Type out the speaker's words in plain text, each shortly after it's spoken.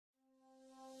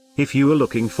If you are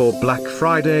looking for Black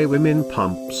Friday women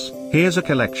pumps, here's a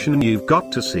collection you've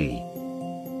got to see.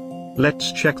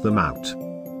 Let's check them out.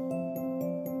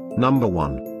 Number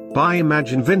 1. By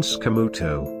Imagine Vince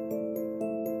Camuto.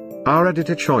 Our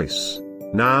editor choice.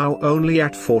 Now only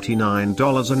at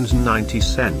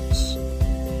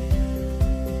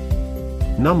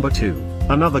 $49.90. Number 2.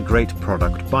 Another great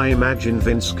product by Imagine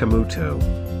Vince Camuto.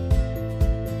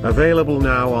 Available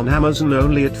now on Amazon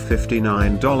only at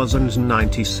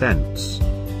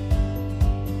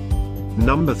 $59.90.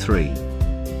 Number 3.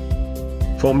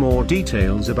 For more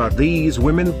details about these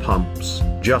women pumps,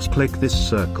 just click this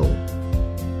circle.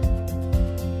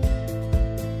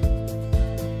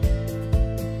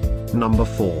 Number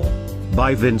 4.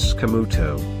 By Vince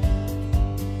Camuto.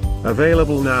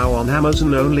 Available now on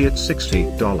Amazon only at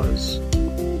 $60.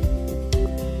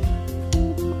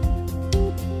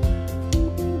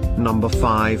 Number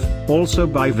 5, also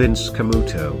by Vince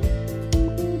Camuto.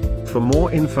 For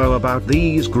more info about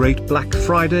these great Black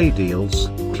Friday deals,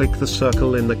 click the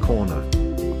circle in the corner.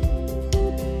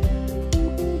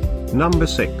 Number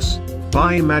 6,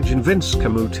 by Imagine Vince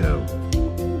Camuto.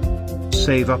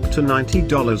 Save up to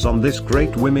 $90 on this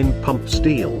great women pumps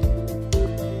deal.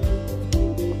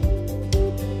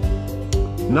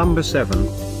 Number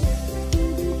 7.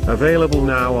 Available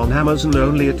now on Amazon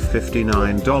only at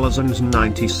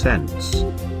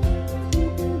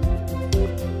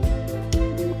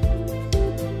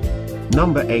 $59.90.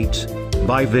 Number 8,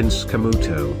 by Vince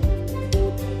Camuto.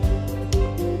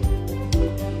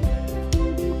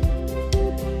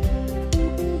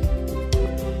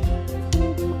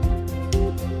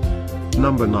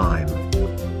 Number 9.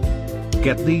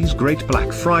 Get these great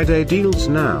Black Friday deals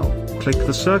now, click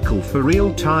the circle for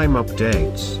real-time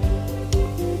updates.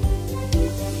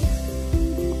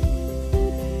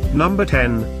 Number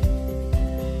 10.